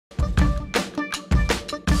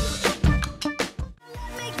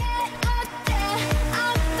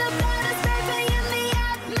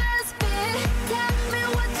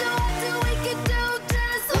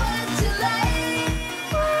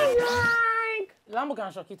Lambo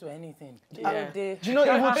can shock you to anything. Yeah. Do you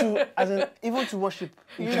know even to worship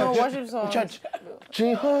in church? Worship songs. In church.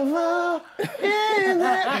 Jehovah.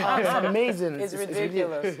 It's amazing. It's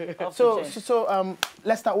ridiculous. So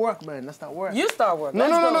let's start work, man. Let's start work. You start work.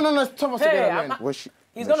 No. Stop us together, man.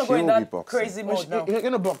 He's gonna go in that crazy mode now. You're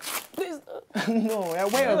gonna box. Please. No,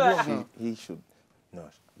 where are you now? He should. No,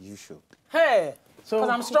 you should. Hey. Because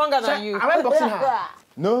I'm stronger than you. Am I boxing her?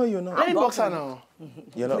 No, you're not. I'm boxing her now.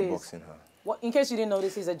 You're not boxing her. Well, in case you didn't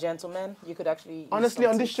notice, he's a gentleman. You could actually. Honestly,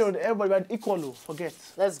 on this show, everybody equal. Forget.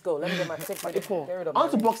 Let's go. Let me get take my equal. Get rid of I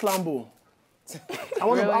want to box Lambo.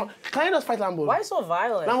 Can you just fight Lambo? Why so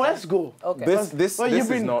violent? Lambo, let's go. Okay.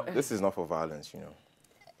 This is not for violence, you know.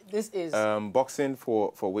 This is. Boxing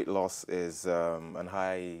for weight loss is an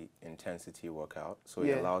high intensity workout, so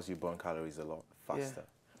it allows you burn calories a lot faster.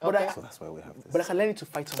 Okay. So that's why we have this. But I can learn it to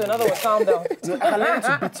fight somebody. So in other words, calm down. No, I can learn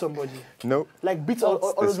to beat somebody. No. Like beat all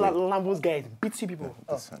those Lambos guys. Beat people.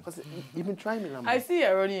 Because you've been trying me, Lambo. I see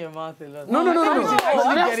you're running your mouth a lot. No.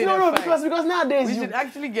 Because nowadays we should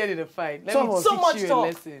actually get in a fight. Let me so much teach you talk. a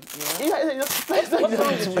lesson.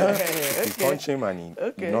 You punch him and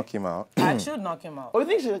you knock him out. I should knock him out. Oh, you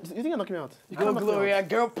think you're knocking me out? Go, Gloria,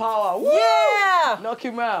 girl power. Woo! Yeah! Knock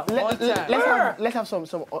him out. One time. Let's have some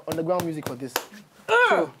underground music for this.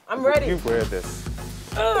 I'm ready. You wear this.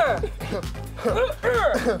 No,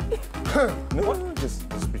 just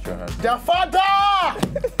put your hands. Their father!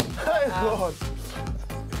 God.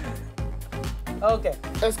 Okay.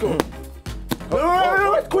 Let's go.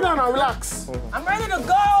 Wait. Cool down now, relax. I'm ready to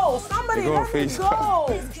go. Somebody You're let me going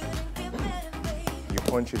go. You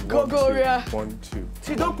punch it. Go, Gloria. 1, 2.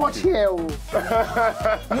 See, don't punch here. No.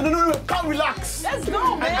 Can't relax. Let's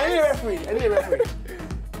go, man. I need a referee.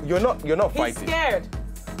 You're not fighting. He's scared.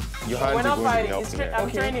 Your hands We're not are fighting. going to be I'm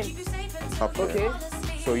training. up there. Okay.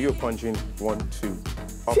 So you're punching 1, 2.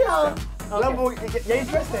 Up. See how? Lambo, you're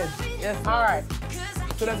interested? Yes. All right.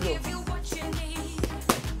 So let's go.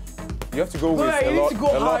 You have to go with Gloria, a you need lot to go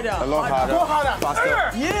harder. A lot harder. Go harder.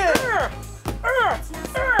 Faster. Yeah.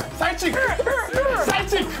 Side chick. Side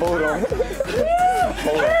chick. Hold on.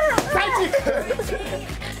 Side chick.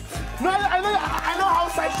 No, I know how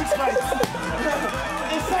side chicks fight.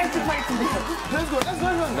 It's side chick fighting. Let's go.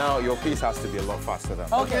 Now your pace has to be a lot faster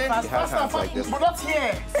than Okay, You have hands like this. But not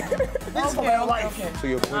here. This is for my wife. Okay. So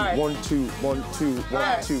you're going 1, 2, 1, 2,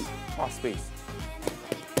 1, 2. Fast pace.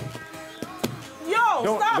 Yo,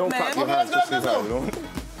 Don't stop, clap man. your hands. Let's Just go.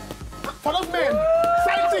 For those men,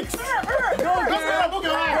 side chicks. Those men are broken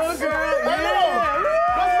hearts. Go, girl. I know.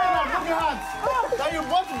 Those men are broken hearts. That you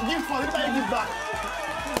bought gift for, everybody give back.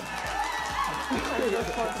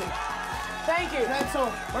 Thank you. So,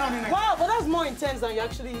 what am I doing next? Wow, but that's more intense than you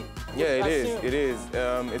actually. Yeah, it assume. is.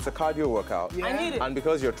 It's a cardio workout. Yeah. I need it. And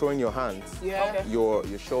because you're throwing your hands, Yeah. Okay. your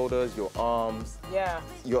shoulders, your arms, Yeah.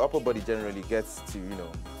 your upper body generally gets to,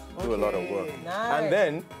 do a lot of work. Nice. And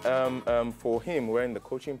then for him, wearing the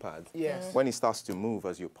coaching pads, Yes. when he starts to move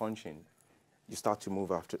as you're punching, you start to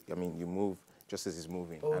move after, you move just as he's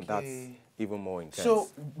moving. And that's Okay. even more intense. So,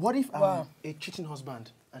 what if I'm Wow. a cheating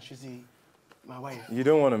husband and she's my wife? You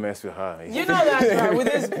don't want to mess with her. You know that's right. With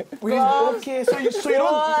this. Okay, so you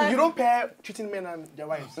don't pair cheating men and their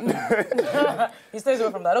wives. He stays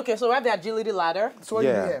away from that. Okay, so we have the agility ladder. So what do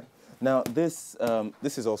you do here? Now this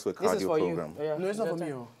is also a This is cardio for program. you. Yeah. No, it's not for Your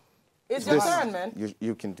me. turn. It's your turn, man.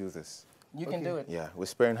 You can do this. You can do it. Yeah, we're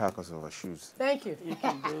sparing her because of her shoes. Thank you. You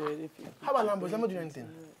can do it if you. How about Lambos? I'm not doing anything.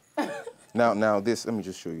 Now this. Let me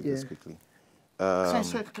just show you this Yeah. quickly.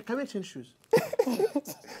 Sorry, can we change shoes?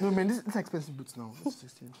 No, man, this is expensive boots now. It's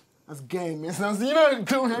 16. That's gay, man.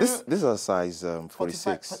 This is a size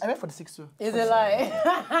 46. I went for the 6 too. Is it like?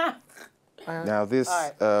 Now this,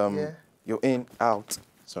 Yeah. you're in, out.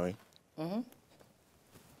 Sorry.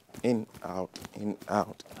 In, out, in,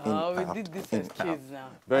 out, in, Oh, we out, did this in, as out. kids now.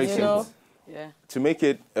 Very You simple. know? Yeah. To make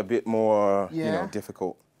it a bit more, Yeah.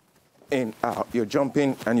 difficult. In, out. You're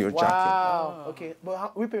jumping and you're jacking. Wow. Okay,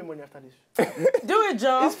 but we pay money after this. Do it,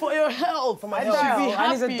 Joe. It's for your health. For my Joe. health.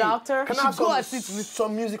 And he's a doctor. Can I have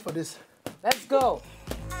some music for this? Let's go.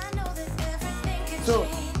 So,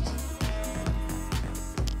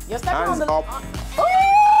 You're stepping on Hands the. up.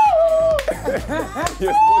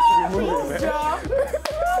 You're supposed to be moving, man. Joe.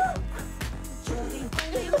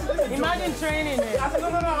 Imagine training it. I said, no,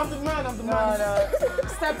 I'm the man. No.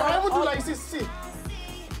 Step I up. would do like this, see.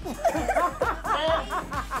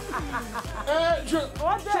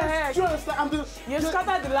 What the heck? Do you understand? You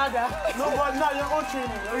scattered the ladder. No, but now you're all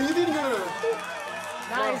training. You didn't get it.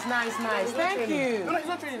 Nice. Thank you. No, it's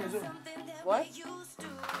not training. It's What?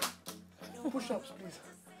 push-ups, please.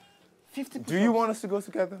 50 push-ups. Do you want us to go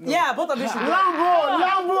together? Yeah, both of you should. Lambo!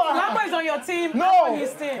 Lambo is on your team. No. I'm on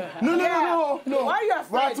his team. No. Why are you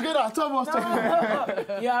We're afraid? together. 12 months story.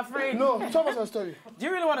 You're afraid. No, 12 months story. Do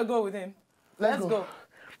you really want to go with him? Let's go.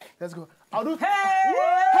 Let's go. I'll do. Hey!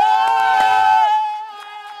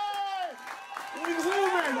 You see me,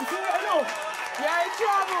 man. You see me? I know. You're in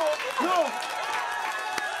trouble. No.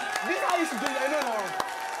 This is how you should do it. I know now.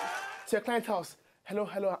 To your client's house. Hello,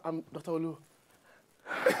 I'm Dr. Olu.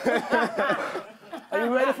 Are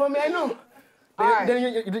you ready for me? I know. Then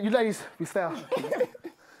you like this with style.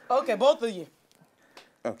 Okay, both of you.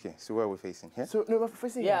 Okay, so where are we facing? Here? So, no, we're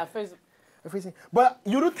facing. Yeah, face. We're facing. But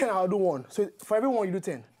you do 10, I'll do 1. So for every 1, you do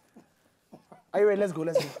 10. Are you ready? Let's go.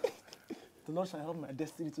 The Lord shall help my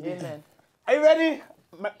destiny today. Amen. Are you ready?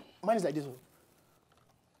 Mine is like this one.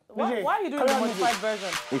 Why are you doing the modified version?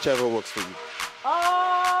 Whichever works for you.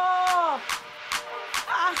 Oh!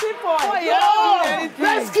 Simple. Oh, yeah.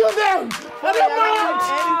 Let's kill them! Are they mad?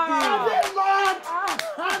 Anything.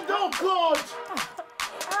 I don't coach!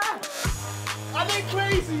 Are they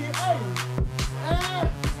crazy? Hey.